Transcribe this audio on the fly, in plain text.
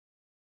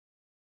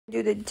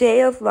Do the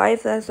day of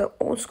life as an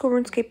old school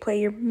RuneScape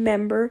player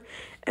member.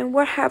 And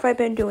what have I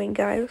been doing,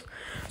 guys?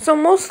 So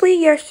mostly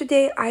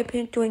yesterday I've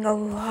been doing a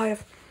lot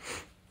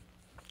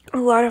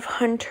of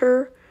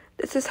hunter.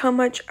 This is how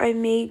much I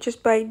made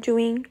just by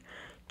doing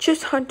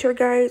just hunter,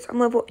 guys. I'm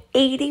level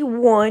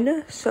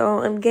 81, so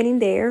I'm getting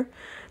there.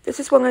 This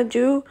is what I'm gonna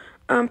do.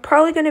 I'm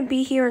probably gonna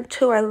be here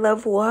until I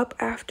level up.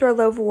 After I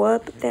level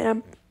up, then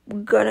I'm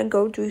gonna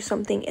go do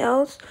something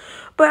else.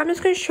 But I'm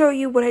just gonna show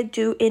you what I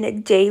do in a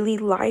daily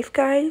life,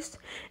 guys.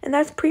 And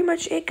that's pretty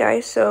much it,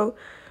 guys. So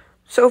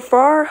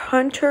far,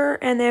 hunter,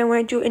 and then when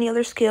I do any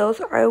other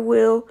skills, I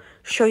will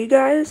show you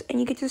guys, and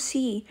you get to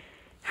see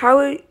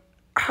how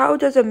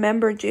does a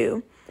member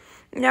do.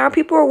 Now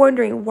people are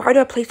wondering, why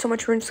do I play so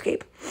much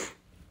RuneScape?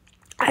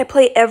 I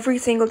play every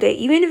single day.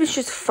 Even if it's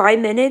just 5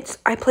 minutes,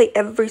 I play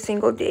every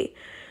single day.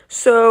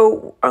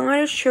 So I'm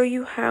going to show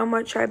you how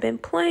much I've been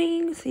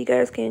playing so you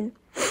guys can...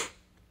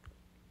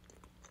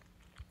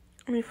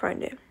 Let me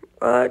find it.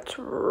 It's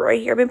right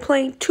here. I've been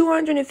playing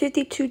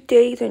 252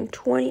 days and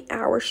 20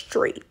 hours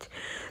straight.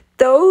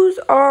 Those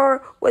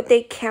are what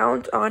they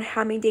count on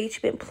how many days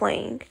you've been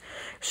playing.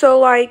 So,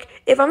 like,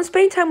 if I'm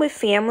spending time with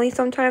family,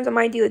 sometimes I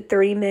might do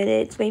 30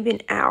 minutes, maybe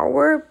an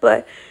hour,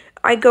 but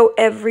I go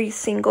every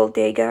single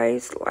day,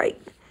 guys.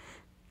 Like,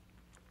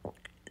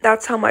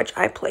 that's how much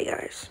I play,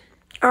 guys.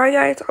 Alright,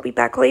 guys, I'll be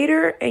back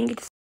later, and you get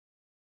to see.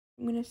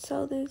 I'm going to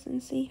sell this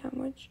and see how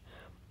much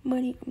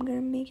money I'm going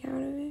to make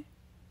out of it.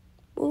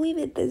 We'll leave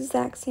it the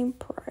exact same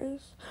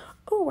price.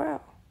 Oh,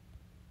 wow.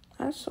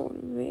 That sold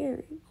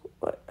very cool.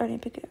 What? I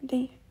didn't pick it up.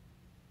 Dang.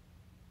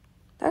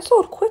 That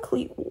sold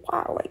quickly.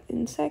 Wow, like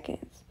in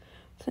seconds.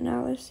 So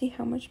now let's see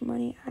how much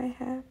money I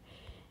have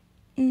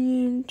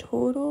in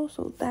total.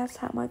 So that's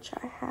how much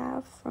I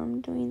have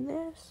from doing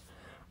this.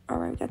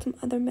 Alright, we got some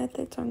other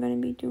methods I'm going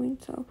to be doing.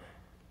 So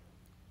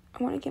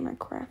I want to get my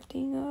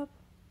crafting up.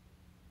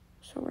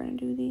 So we're going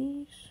to do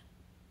these.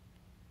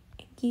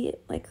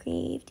 Get my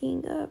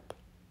crafting up.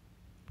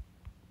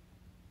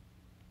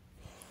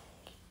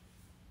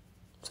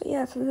 So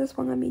yeah, so this is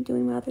what I'm going to be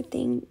doing. My other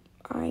thing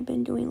I've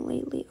been doing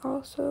lately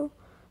also.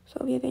 So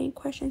if you have any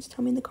questions,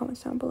 tell me in the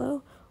comments down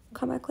below. We'll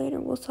come back later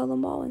and we'll sell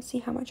them all and see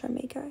how much I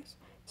make, guys.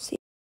 See.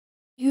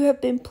 You have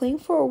been playing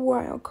for a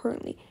while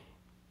currently.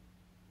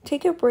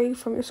 Take a break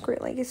from your screen.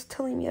 Like, it's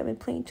telling me I've been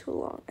playing too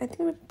long. I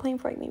think I've been playing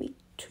for like maybe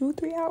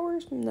 2-3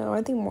 hours. No,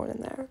 I think more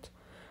than that.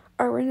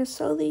 Alright, we're going to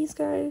sell these,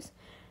 guys.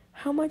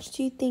 How much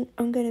do you think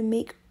I'm going to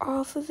make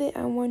off of it?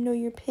 I want to know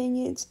your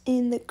opinions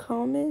in the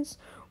comments.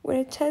 We're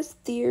going to test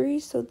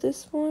theories. So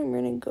this one,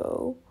 we're going to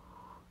go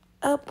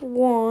up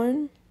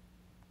 1.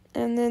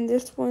 And then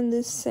this one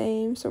the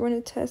same. So we're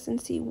going to test and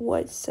see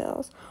what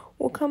sells.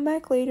 We'll come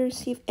back later and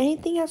see if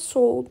anything has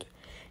sold.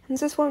 And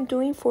this is what I'm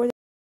doing for this.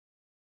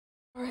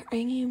 Alright, I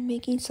am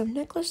making some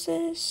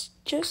necklaces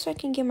just so I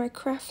can get my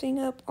crafting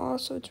up.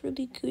 Also, it's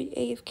really good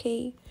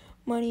AFK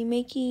money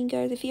making,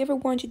 guys. If you ever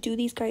want to do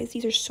these, guys,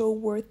 these are so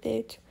worth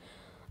it.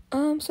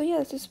 So yeah,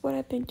 this is what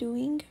I've been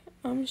doing.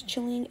 I'm just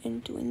chilling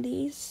and doing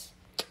these.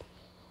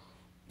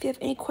 If you have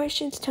any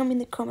questions, tell me in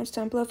the comments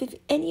down below. If you have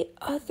any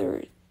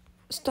other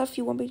stuff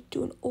you want me to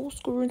do in old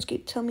school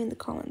RuneScape, tell me in the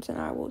comments and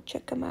I will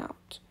check them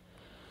out.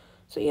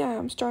 So yeah,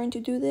 I'm starting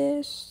to do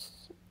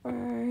this.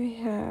 I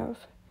have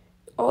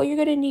all you're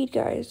gonna need,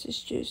 guys,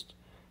 is just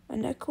a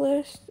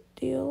necklace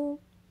deal,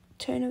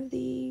 10 of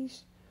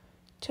these,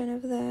 10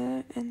 of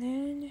that, and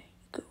then you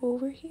go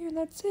over here and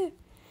that's it.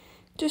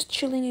 Just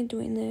chilling and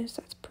doing this.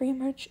 That's pretty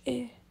much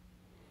it.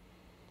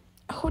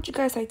 I hope you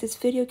guys like this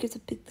video. Give a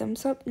big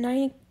thumbs up. Now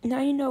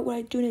you know what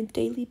I do on a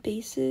daily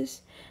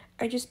basis.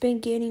 I just been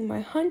getting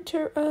my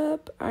hunter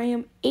up. I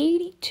am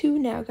 82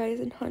 now, guys,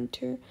 in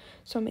hunter.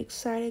 So I'm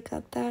excited.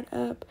 Got that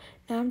up.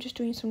 Now I'm just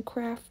doing some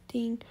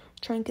crafting.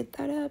 Trying to get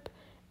that up.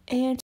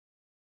 And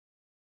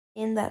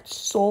in that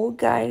soul,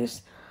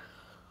 guys.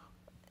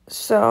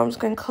 So I'm just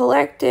going to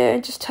collect it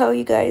and just tell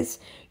you guys.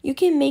 You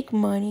can make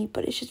money,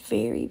 but it's just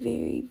very,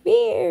 very,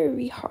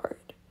 very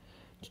hard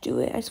to do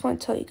it. I just want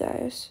to tell you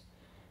guys.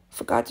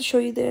 Forgot to show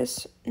you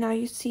this. Now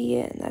you see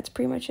it, and that's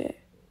pretty much it.